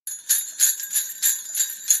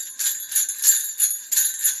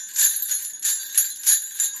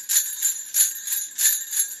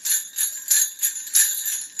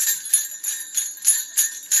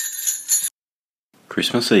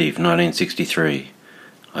Christmas Eve 1963.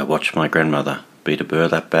 I watched my grandmother beat a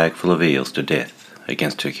burlap bag full of eels to death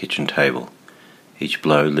against her kitchen table. Each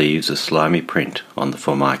blow leaves a slimy print on the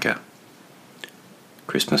formica.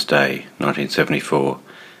 Christmas Day 1974.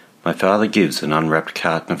 My father gives an unwrapped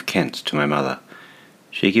carton of Kent's to my mother.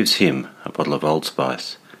 She gives him a bottle of Old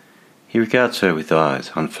Spice. He regards her with eyes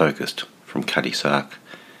unfocused from Cutty Sark.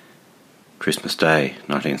 Christmas Day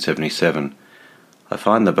 1977. I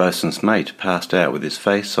find the boatswain's mate passed out with his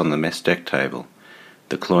face on the mess deck table.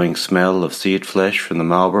 The cloying smell of seared flesh from the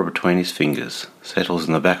Marlborough between his fingers settles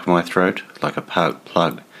in the back of my throat like a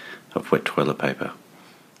plug of wet toilet paper.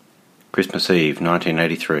 Christmas Eve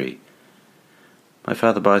 1983. My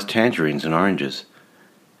father buys tangerines and oranges.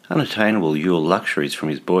 Unattainable Yule luxuries from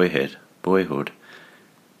his boyhood.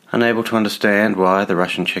 Unable to understand why the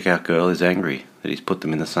Russian checkout girl is angry that he's put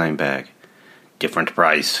them in the same bag. "Different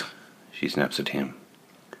price," she snaps at him.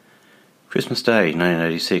 Christmas Day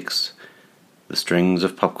 1986. The strings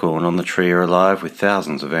of popcorn on the tree are alive with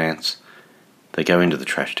thousands of ants. They go into the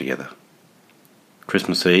trash together.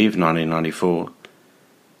 Christmas Eve 1994.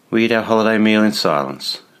 We eat our holiday meal in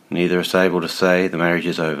silence. Neither is able to say the marriage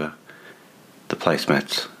is over. The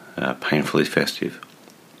placemats are painfully festive.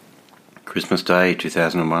 Christmas Day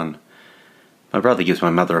 2001. My brother gives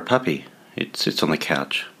my mother a puppy. It sits on the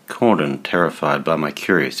couch, cornered and terrified by my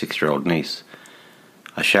curious 6-year-old niece.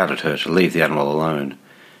 I shout at her to leave the animal alone,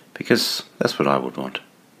 because that's what I would want.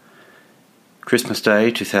 Christmas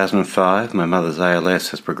Day 2005. My mother's ALS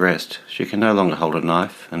has progressed. She can no longer hold a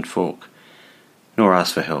knife and fork, nor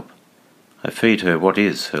ask for help. I feed her what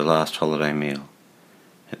is her last holiday meal.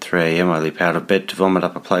 At 3 a.m. I leap out of bed to vomit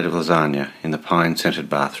up a plate of lasagna in the pine-scented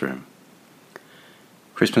bathroom.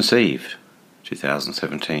 Christmas Eve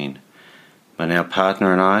 2017. My now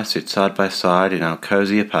partner and I sit side by side in our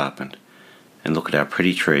cosy apartment and look at our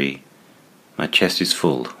pretty tree. My chest is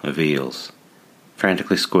full of eels,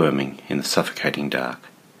 frantically squirming in the suffocating dark.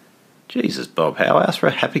 Jesus, Bob Howe, I asked for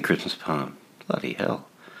a happy Christmas poem. Bloody hell.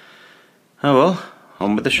 Oh well,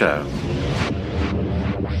 on with the show.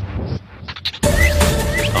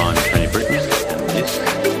 I'm Tony Britton, and this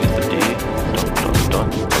is the Dear ...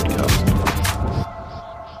 podcast.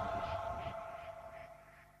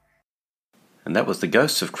 And that was The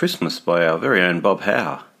Ghosts of Christmas by our very own Bob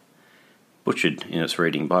Howe. Butchered in its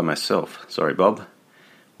reading by myself. Sorry, Bob.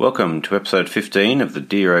 Welcome to episode 15 of the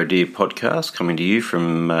Dear Oh Dear podcast, coming to you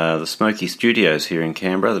from the smoky studios here in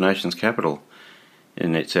Canberra, the nation's capital.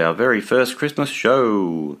 And it's our very first Christmas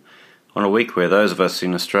show, on a week where those of us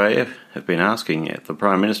in Australia have been asking the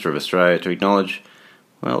Prime Minister of Australia to acknowledge,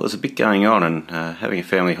 well, there's a bit going on, and having a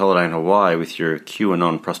family holiday in Hawaii with your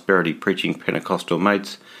QAnon prosperity preaching Pentecostal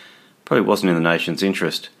mates probably wasn't in the nation's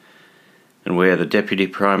interest. And where the Deputy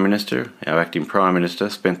Prime Minister, our acting Prime Minister,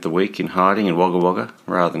 spent the week in hiding in Wagga Wagga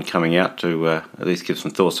rather than coming out to at least give some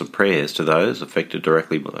thoughts and prayers to those affected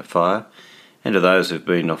directly by fire and to those who've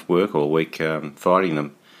been off work all week fighting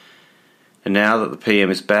them. And now that the PM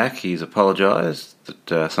is back, he's apologised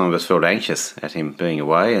that some of us felt anxious at him being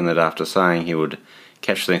away, and that after saying he would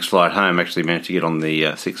catch the next flight home, actually managed to get on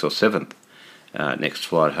the 6th or 7th next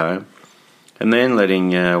flight home. And then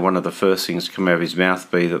letting one of the first things to come out of his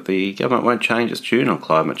mouth be that the government won't change its tune on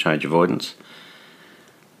climate change avoidance.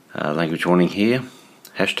 Language warning here.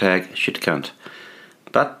 #shitcunt.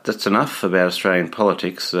 But that's enough about Australian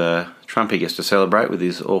politics. Trumpy gets to celebrate with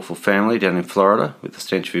his awful family down in Florida with the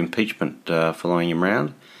stench of impeachment following him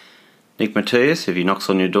round. Nick Matthias, if he knocks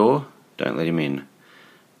on your door, don't let him in.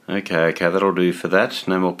 Okay, that'll do for that.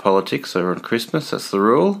 No more politics over on Christmas, that's the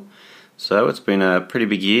rule. So it's been a pretty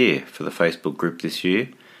big year for the Facebook group this year.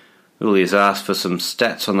 Uli has asked for some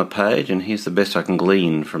stats on the page, and here's the best I can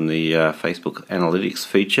glean from the Facebook Analytics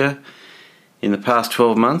feature. In the past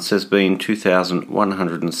 12 months, there's been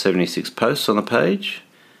 2,176 posts on the page,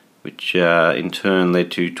 which in turn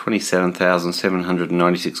led to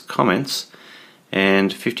 27,796 comments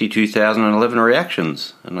and 52,011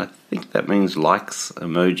 reactions. And I think that means likes,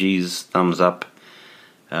 emojis, thumbs up,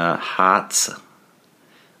 hearts,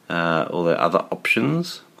 all the other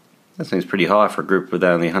options. That seems pretty high for a group with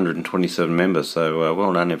only 127 members, so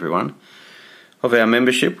well done everyone. Of our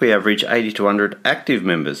membership, we average 80 to 100 active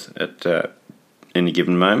members at any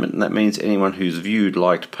given moment, and that means anyone who's viewed,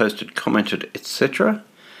 liked, posted, commented, etc.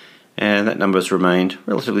 And that number has remained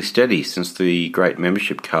relatively steady since the great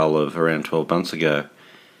membership cull of around 12 months ago.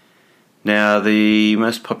 Now, the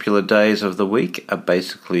most popular days of the week are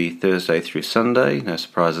basically Thursday through Sunday, no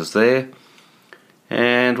surprises there.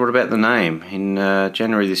 And what about the name? In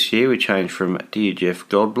January this year, we changed from Dear Jeff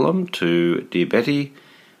Goldblum to Dear Betty,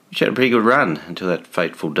 which had a pretty good run until that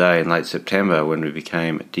fateful day in late September when we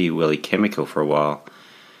became Dear Welly Chemical for a while.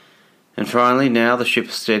 And finally, now the ship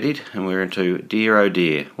has steadied and we're into Dear Oh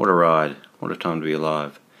Dear. What a ride. What a time to be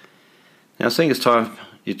alive. Now, seeing it's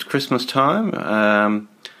Christmas time, I'd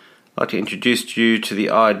like to introduce you to the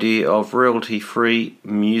idea of royalty-free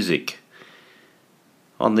music.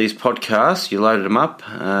 On these podcasts, you loaded them up,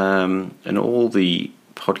 and all the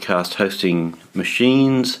podcast hosting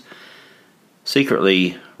machines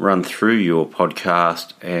secretly run through your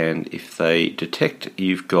podcast, and if they detect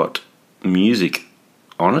you've got music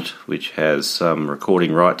on it, which has some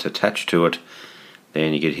recording rights attached to it,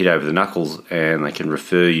 then you get hit over the knuckles and they can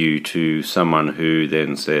refer you to someone who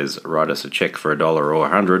then says, write us a check for $1 or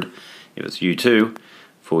 $100, if it's you too,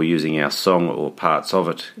 for using our song or parts of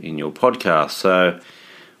it in your podcast. So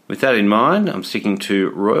with that in mind, I'm sticking to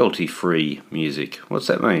royalty-free music. What's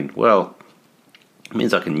that mean? Well, it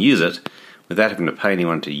means I can use it without having to pay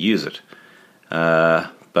anyone to use it.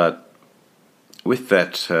 But with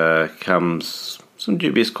that comes some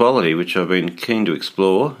dubious quality, which I've been keen to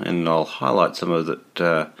explore, and I'll highlight some of it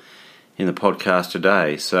in the podcast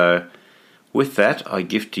today. So with that, I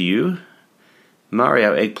gift to you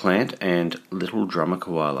Mario Eggplant and Little Drummer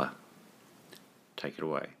Koala. Take it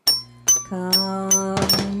away. Come,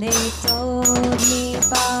 they told me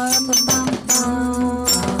I'm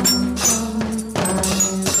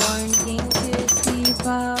wanting to see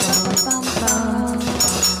our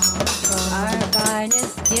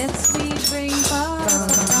finest gifts we bring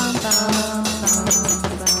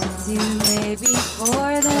to lay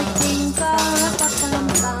before the king. So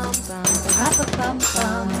to honor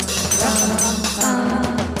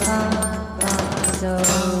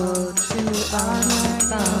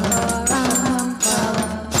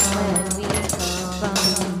when we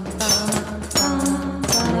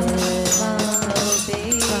little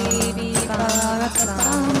baby,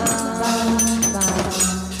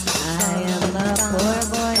 I am a poor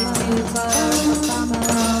boy too.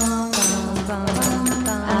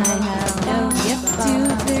 I have no gift to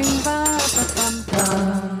bring, that's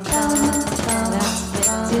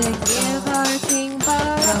fit to give our king.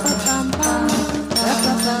 Shall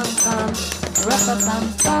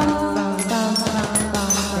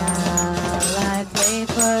I play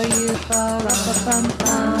for you on my drum?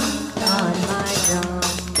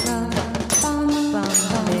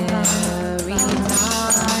 Very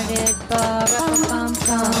hearted the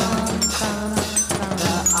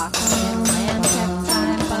oxen land kept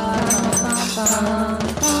time.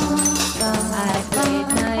 I played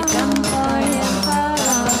my drum for him.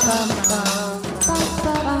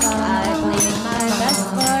 I played my best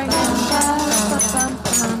for him.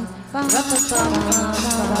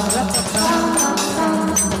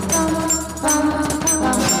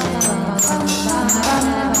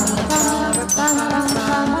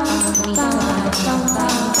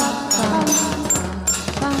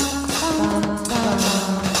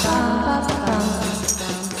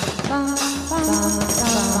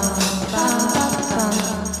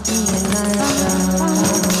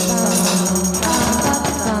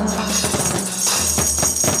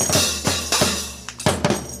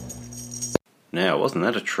 Now, wasn't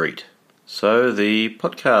that a treat? So the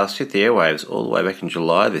podcast hit the airwaves all the way back in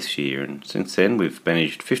July this year, and since then we've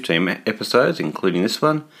managed 15 episodes, including this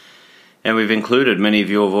one, and we've included many of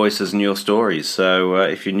your voices and your stories. So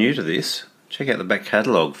if you're new to this, check out the back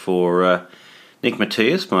catalogue for Nick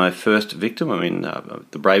Matthias, my first victim.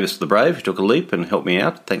 The bravest of the brave, who took a leap and helped me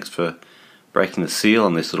out. Thanks for breaking the seal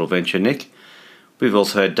on this little venture, Nick. We've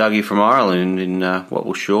also had Dougie from Ireland in what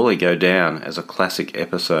will surely go down as a classic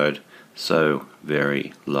episode. So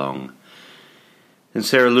very long. And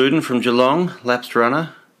Sarah Luden from Geelong, lapsed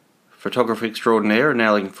runner, photographer extraordinaire, and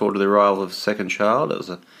now looking forward to the arrival of a second child. It was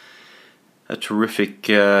a terrific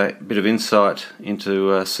bit of insight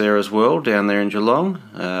into Sarah's world down there in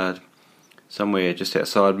Geelong, somewhere just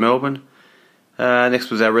outside Melbourne.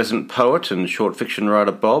 Next was our resident poet and short fiction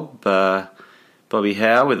writer Bobby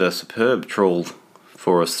Howe, with a superb trawl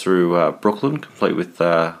for us through Brooklyn, complete with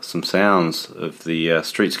some sounds of the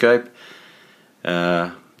streetscape.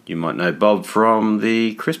 You might know Bob from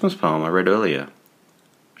the Christmas poem I read earlier.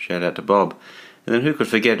 Shout out to Bob. And then who could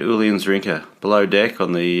forget Ulian Zrinka, below deck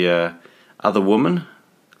on the Other Woman,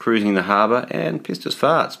 cruising the harbour, and pissed as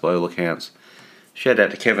farts by all accounts. Shout out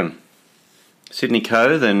to Kevin. Sydney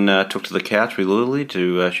Coe then took to the couch with Uli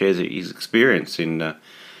to share his experience in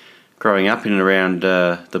growing up in and around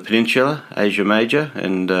the peninsula, Asia Major,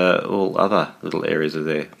 and all other little areas of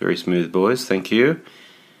there. Very smooth boys, thank you.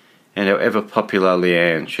 And our ever-popular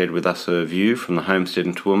Leanne shared with us her view from the homestead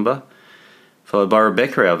in Toowoomba, followed by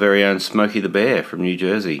Rebecca, our very own Smokey the Bear from New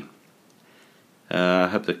Jersey. I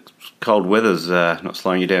hope the cold weather's not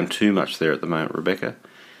slowing you down too much there at the moment, Rebecca.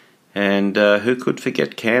 And who could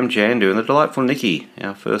forget Cam Jandu and the delightful Nikki,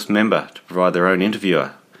 our first member to provide their own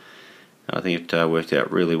interviewer. I think it worked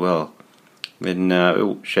out really well. Then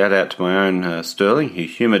shout out to my own Sterling, who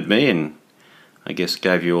humoured me and I guess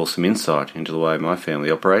gave you all some insight into the way my family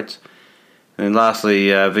operates. And then lastly,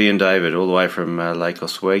 V and David, all the way from Lake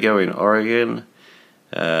Oswego in Oregon.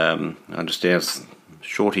 I understand it's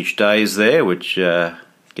shortage days there, which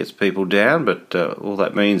gets people down, but all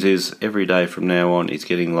that means is every day from now on is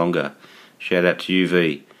getting longer. Shout out to you,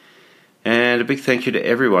 V. And a big thank you to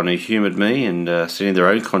everyone who humoured me and sending their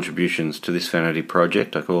own contributions to this vanity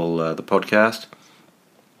project I call the podcast.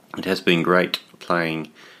 It has been great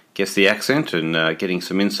playing Guess the Accent and getting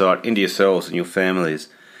some insight into yourselves and your families.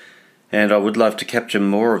 And I would love to capture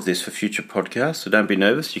more of this for future podcasts, so don't be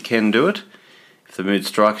nervous, you can do it. If the mood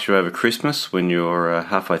strikes you over Christmas when you're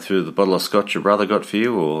halfway through the bottle of scotch your brother got for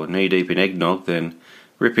you or knee-deep in eggnog, then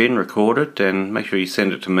rip in, record it, and make sure you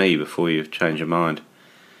send it to me before you change your mind.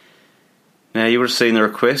 Now, you would have seen the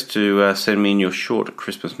request to send me in your short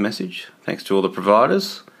Christmas message. Thanks to all the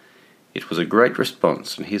providers. It was a great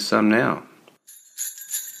response, and here's some now.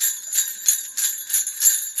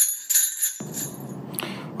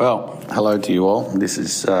 Well, hello to you all. This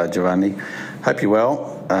is Giovanni. Hope you're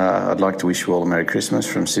well. I'd like to wish you all a Merry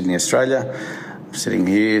Christmas from Sydney, Australia. I'm sitting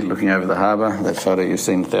here looking over the harbour, that photo you've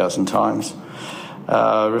seen 1,000 times.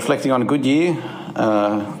 Reflecting on a good year,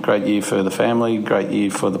 great year for the family, great year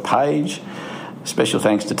for the page. Special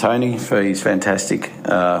thanks to Tony for his fantastic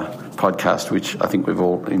podcast, which I think we've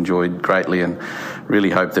all enjoyed greatly and really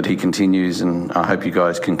hope that he continues, and I hope you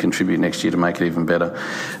guys can contribute next year to make it even better.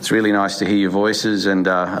 It's really nice to hear your voices, and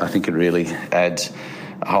I think it really adds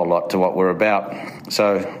a whole lot to what we're about.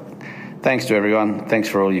 So thanks to everyone. Thanks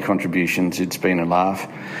for all your contributions. It's been a laugh.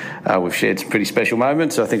 We've shared some pretty special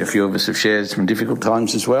moments. I think a few of us have shared some difficult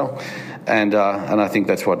times as well, and I think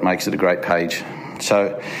that's what makes it a great page.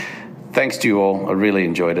 So thanks to you all. I really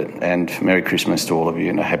enjoyed it, and Merry Christmas to all of you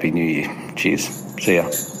and a Happy New Year. Cheers. See ya.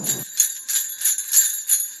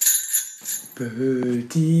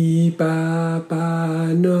 Petit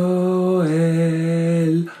Papa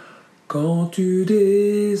Noël, quand tu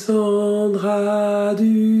descendras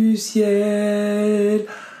du ciel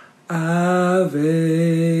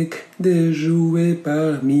avec des jouets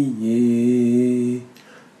par milliers,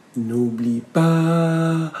 n'oublie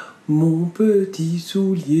pas mon petit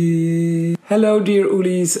soulier. Hello, dear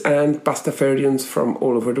Ulis and Pastafarians from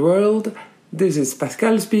all over the world. This is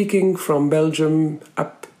Pascal speaking from Belgium,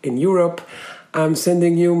 up in Europe. I'm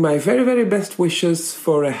sending you my very, very best wishes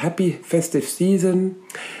for a happy festive season.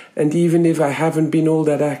 And even if I haven't been all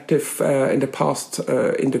that active in the past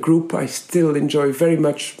in the group, I still enjoy very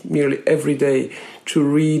much nearly every day to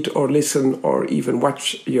read or listen or even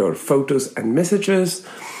watch your photos and messages.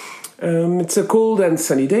 It's a cold and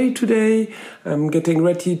sunny day today. I'm getting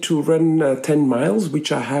ready to run 10 miles,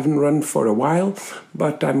 which I haven't run for a while,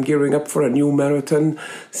 but I'm gearing up for a new marathon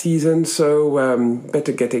season, so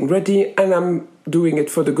better getting ready. And I'm doing it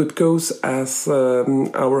for the good cause, as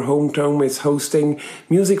our hometown is hosting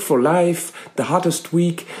Music for Life, the hottest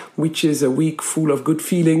week, which is a week full of good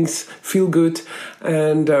feelings, feel good,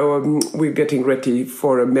 and we're getting ready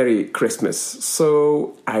for a Merry Christmas.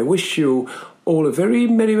 So I wish you all a very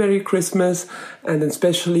Merry Christmas, and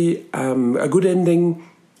especially a good ending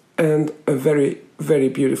and a very, very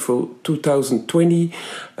beautiful 2020.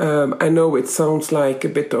 I know it sounds like a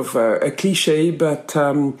bit of a cliche, but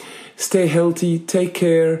stay healthy, take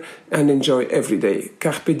care, and enjoy every day.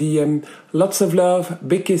 Carpe diem, lots of love,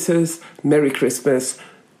 big kisses, Merry Christmas,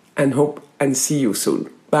 and hope and see you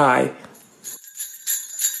soon. Bye.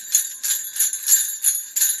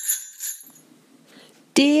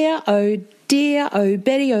 Dear, oh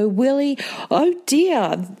Betty, oh Willie, oh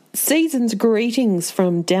dear. Season's greetings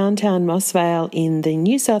from downtown Mossvale in the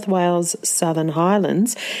New South Wales Southern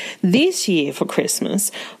Highlands. This year for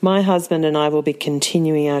Christmas, my husband and I will be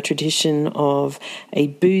continuing our tradition of a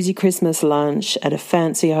boozy Christmas lunch at a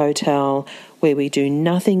fancy hotel where we do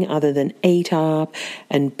nothing other than eat up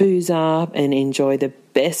and booze up and enjoy the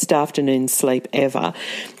best afternoon sleep ever.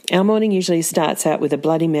 Our morning usually starts out with a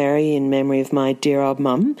Bloody Mary in memory of my dear old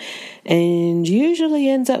mum, and usually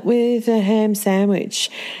ends up with a ham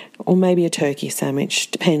sandwich or maybe a turkey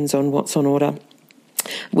sandwich, depends on what's on order.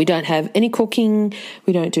 We don't have any cooking,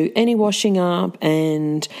 we don't do any washing up,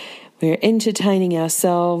 and we're entertaining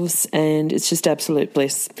ourselves, and it's just absolute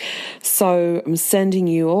bliss. So I'm sending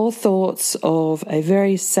you all thoughts of a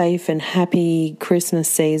very safe and happy Christmas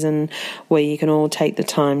season where you can all take the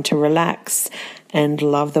time to relax and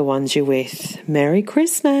love the ones you're with. Merry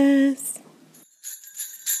Christmas!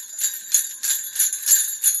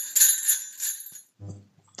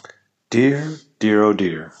 Dear, dear, oh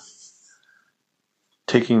dear.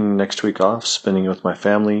 Taking next week off, spending it with my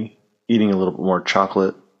family, eating a little bit more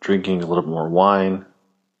chocolate, drinking a little bit more wine.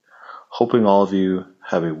 Hoping all of you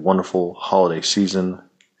have a wonderful holiday season.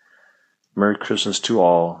 Merry Christmas to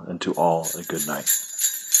all, and to all a good night.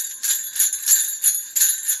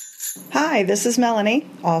 Hi, this is Melanie,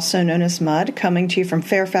 also known as Mud, coming to you from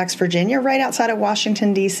Fairfax, Virginia, right outside of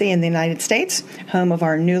Washington, D.C. in the United States, home of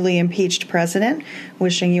our newly impeached president.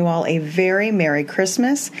 Wishing you all a very Merry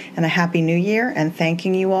Christmas and a Happy New Year, and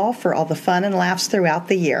thanking you all for all the fun and laughs throughout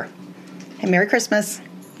the year. Hey, Merry Christmas.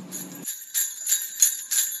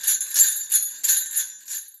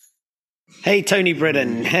 Hey, Tony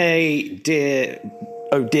Britton. Hey, dear.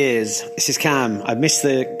 Oh, dears. This is Cam. I missed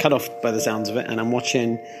the cut-off by the sounds of it, and I'm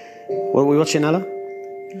watching... What are we watching, Ella?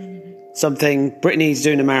 Something. Brittany's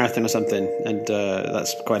doing a marathon or something, and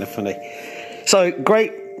that's kind of funny. So,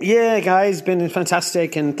 great. Yeah, guys, been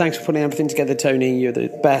fantastic, and thanks for putting everything together, Tony. You're the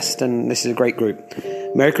best, and this is a great group.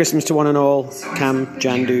 Merry Christmas to one and all. Cam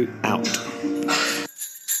Jandu out.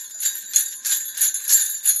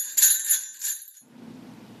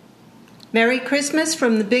 Merry Christmas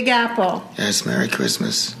from the Big Apple. Yes, Merry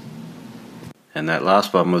Christmas. And that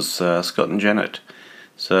last one was Scott and Janet.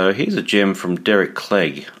 So here's a gem from Derek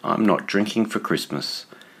Clegg. I'm not drinking for Christmas.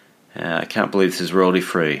 I can't believe this is royalty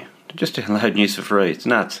free. Just download news for free. It's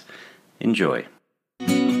nuts. Enjoy.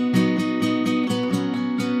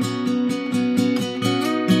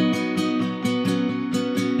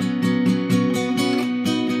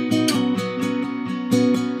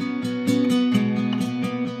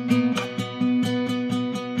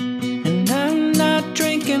 And I'm not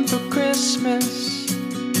drinking for Christmas.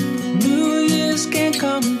 New Year's can't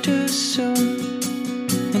come too soon.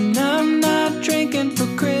 And I'm not drinking for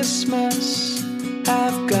Christmas.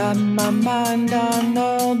 I've got my mind on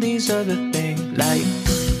all these other things. Like,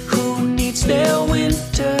 who needs their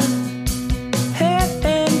winter hat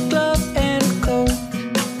and glove and coat?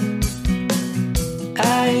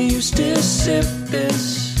 I used to sip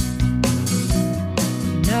this,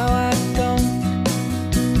 now I don't.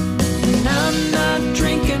 And I'm not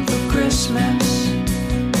drinking for Christmas.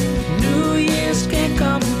 New Year's can't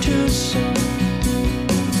come too soon.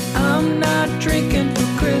 I'm not drinking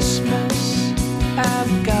for Christmas.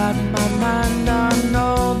 I've got my mind on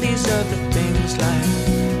all these other things, like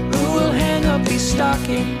who will hang up these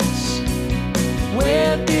stockings?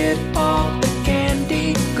 Where did all the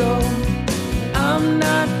candy go? I'm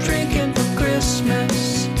not drinking for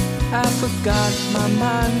Christmas. I forgot my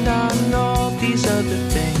mind on all these other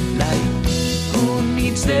things, like who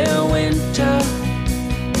needs their winter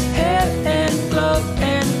hat and glove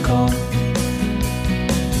and coat?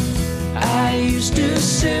 I used to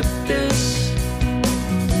sip this,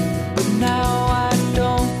 but now I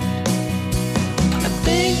don't. I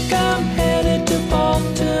think I'm headed to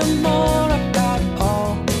Baltimore. I've got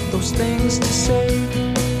all those things to say.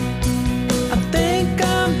 I think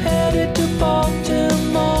I'm headed to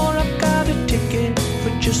Baltimore. I've got a ticket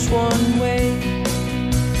for just one way.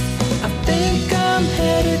 I think I'm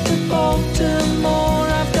headed to Baltimore.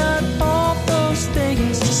 I've got all those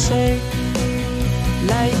things to say.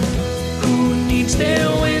 Like, who needs their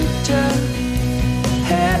winter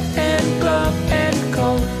hat and glove and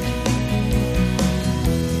coat?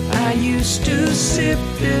 I used to sip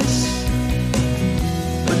this,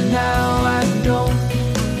 but now I don't.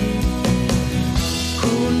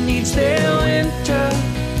 Who needs their winter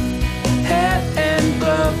hat and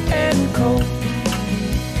glove and coat?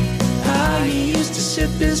 I used to sip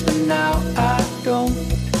this, but now I don't.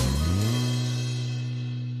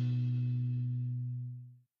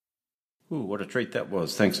 Ooh, what a treat that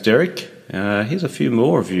was. Thanks, Derek. Here's a few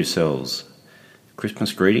more of yourselves.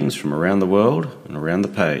 Christmas greetings from around the world and around the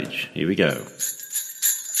page. Here we go.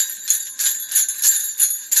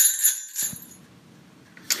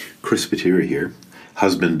 Chris Spiteri here,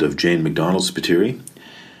 husband of Jane McDonald Spiteri.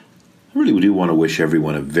 I really do want to wish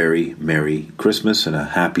everyone a very Merry Christmas and a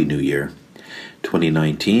Happy New Year.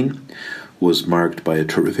 2019 was marked by a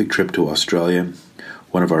terrific trip to Australia,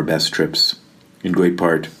 one of our best trips, in great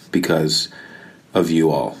part because of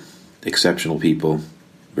you all. Exceptional people,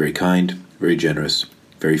 very kind, very generous,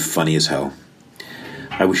 very funny as hell.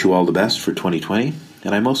 I wish you all the best for 2020,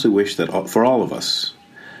 and I mostly wish that for all of us,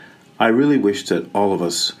 I really wish that all of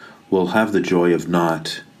us will have the joy of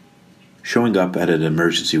not showing up at an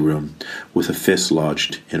emergency room with a fist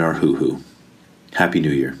lodged in our hoo-hoo. Happy New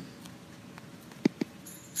Year.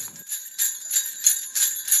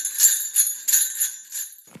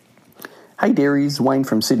 Hey dearies, Wayne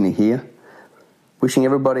from Sydney here. Wishing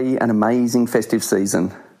everybody an amazing festive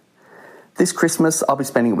season. This Christmas I'll be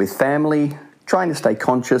spending it with family, trying to stay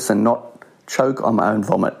conscious and not choke on my own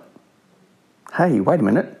vomit. Hey, wait a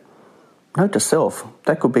minute. Note to self,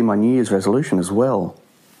 that could be my New Year's resolution as well.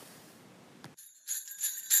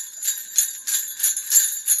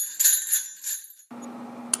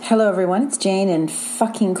 Hello everyone, it's Jane in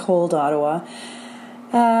fucking cold Ottawa.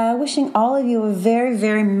 Wishing all of you a very,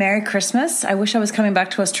 very Merry Christmas. I wish I was coming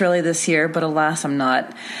back to Australia this year, but alas, I'm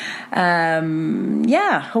not.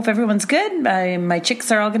 Hope everyone's good. My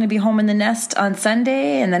chicks are all going to be home in the nest on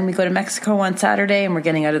Sunday, and then we go to Mexico on Saturday, and we're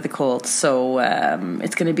getting out of the cold. So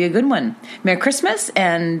it's going to be a good one. Merry Christmas,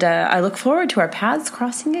 and I look forward to our paths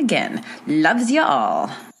crossing again. Loves you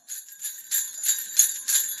all.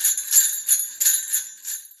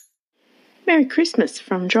 Merry Christmas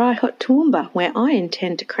from Dry Hot Toowoomba, where I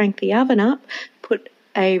intend to crank the oven up, put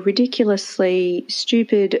a ridiculously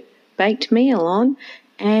stupid baked meal on,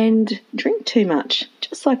 and drink too much,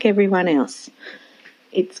 just like everyone else.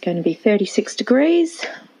 It's going to be 36 degrees,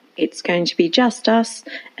 it's going to be just us,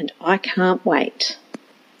 and I can't wait.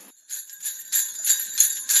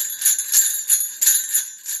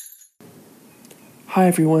 Hi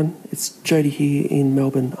everyone, it's Jody here in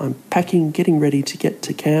Melbourne. I'm packing, getting ready to get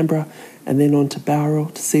to Canberra and then on to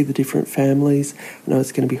Bowral to see the different families. I know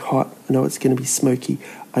it's going to be hot, I know it's going to be smoky,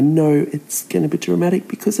 I know it's going to be dramatic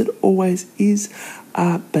because it always is,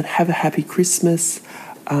 but have a happy Christmas.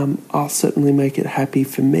 I'll certainly make it happy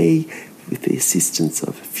for me with the assistance of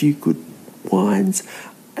a few good wines,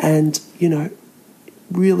 and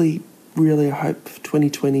really, really I hope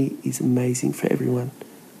 2020 is amazing for everyone.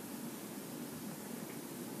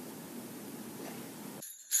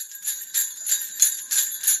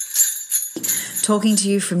 Talking to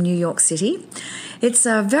you from New York City. It's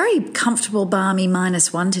a very comfortable, balmy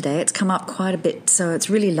 -1 today. It's come up quite a bit, so it's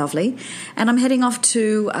really lovely. And I'm heading off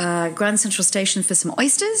to Grand Central Station for some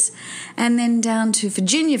oysters, and then down to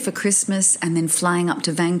Virginia for Christmas, and then flying up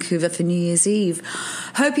to Vancouver for New Year's Eve.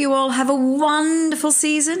 Hope you all have a wonderful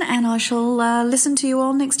season, and I shall listen to you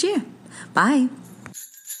all next year. Bye.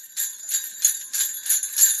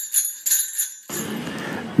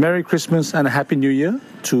 Merry Christmas and a Happy New Year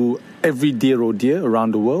to every dear oh dear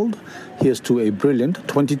around the world. Here's to a brilliant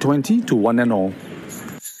 2020 to one and all.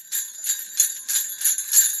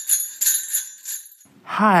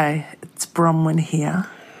 Hi, it's Bronwyn here.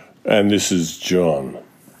 And this is John.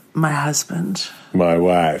 My husband. My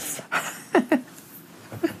wife.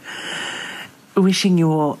 Wishing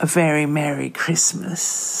you all a very Merry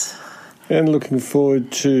Christmas. And looking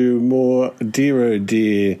forward to more dear oh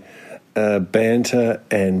dear banter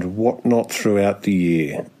and whatnot throughout the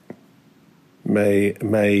year.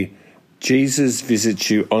 May Jesus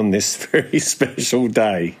visit you on this very special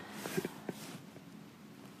day.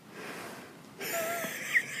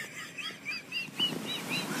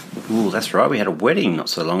 Ooh, that's right. We had a wedding not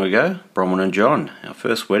so long ago, Bronwyn and John, our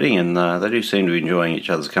first wedding, and they do seem to be enjoying each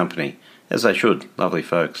other's company, as they should. Lovely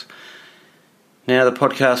folks. Now, the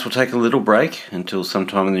podcast will take a little break until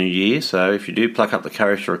sometime in the new year, so if you do pluck up the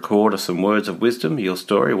courage to record some words of wisdom, your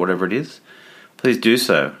story, whatever it is, please do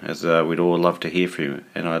so, as we'd all love to hear from you,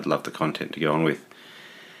 and I'd love the content to go on with.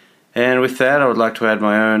 And with that, I would like to add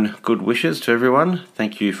my own good wishes to everyone.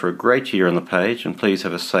 Thank you for a great year on the page, and please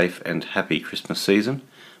have a safe and happy Christmas season,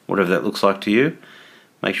 whatever that looks like to you.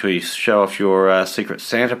 Make sure you show off your Secret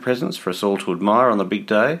Santa presents for us all to admire on the big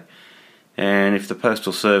day. And if the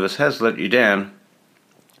Postal Service has let you down,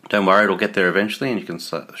 don't worry, it'll get there eventually and you can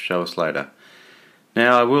show us later.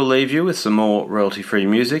 Now, I will leave you with some more royalty-free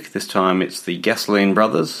music. This time it's the Gasoline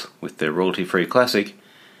Brothers with their royalty-free classic,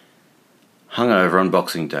 Hungover on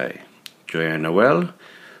Boxing Day. Joyeux Noël,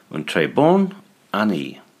 un très bon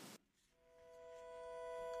année.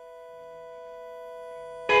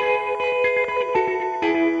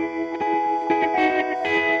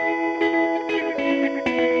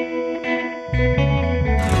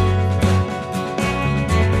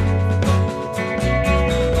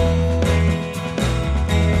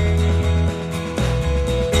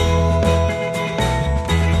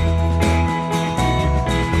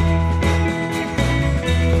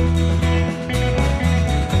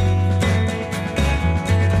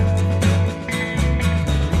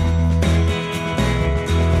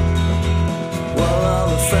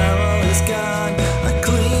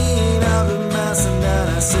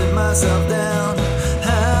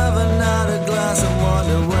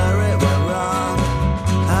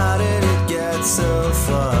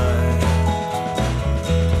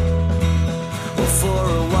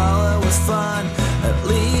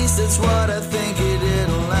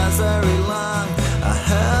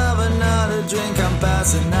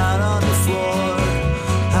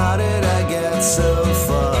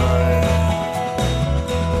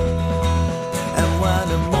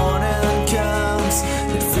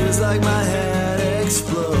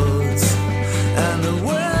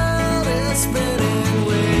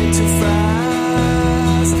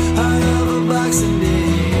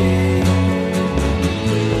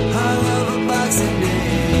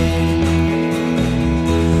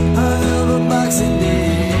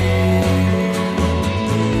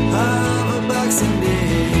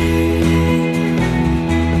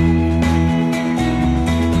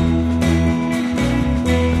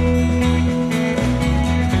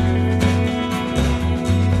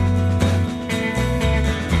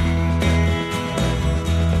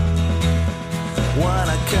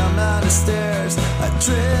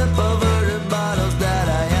 Trip over the bottles that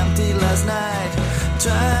I emptied last night.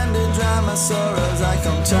 Trying to drown my sorrows, I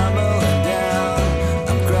come tumbling down.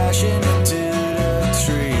 I'm crashing into the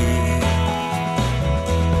tree.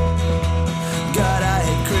 God, I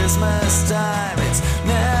hate Christmas time. It's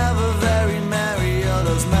never very merry, all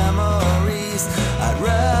those memories I'd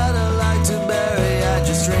rather like to bury. I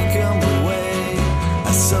just drink them away,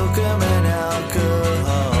 I soak them in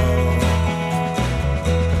alcohol.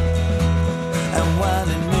 And when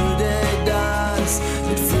a new day dawns,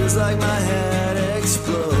 it feels like my head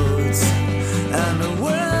explodes, and the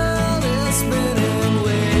world is spinning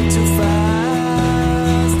way too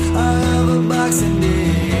fast. I have a Boxing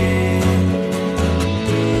Day,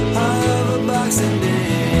 I have a Boxing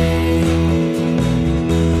Day,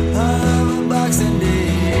 I have a Boxing Day,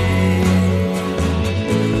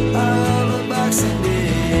 I have a Boxing Day.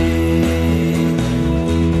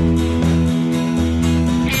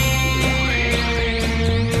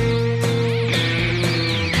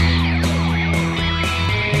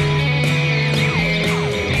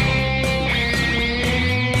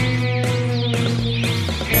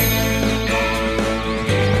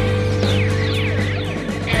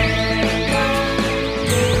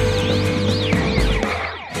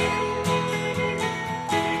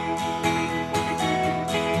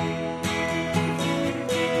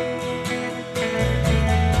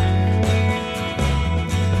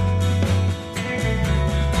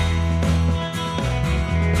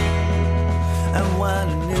 And when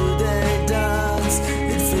a new day dawns,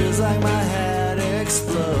 it feels like my head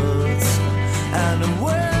explodes, and the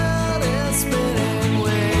world is spinning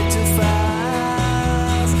way too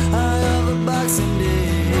fast. I have a Boxing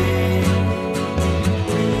Day,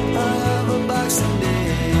 I have a Boxing Day,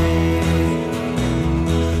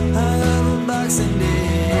 I have a Boxing Day,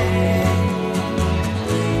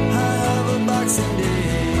 I have a Boxing Day,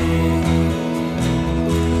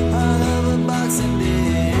 I have a Boxing Day.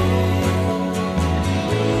 I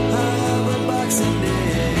have a Boxing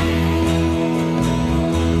Day,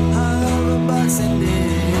 I have a Boxing Day,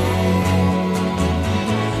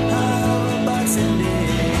 I have a Boxing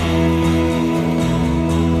Day,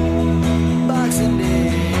 Boxing Day,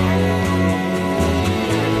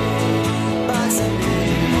 Boxing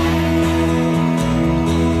Day,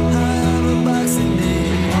 I have a Boxing Day,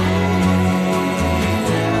 I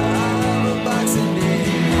have a Boxing Day,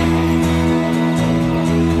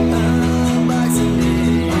 I have a Boxing Day.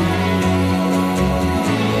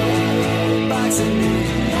 Boxing Day.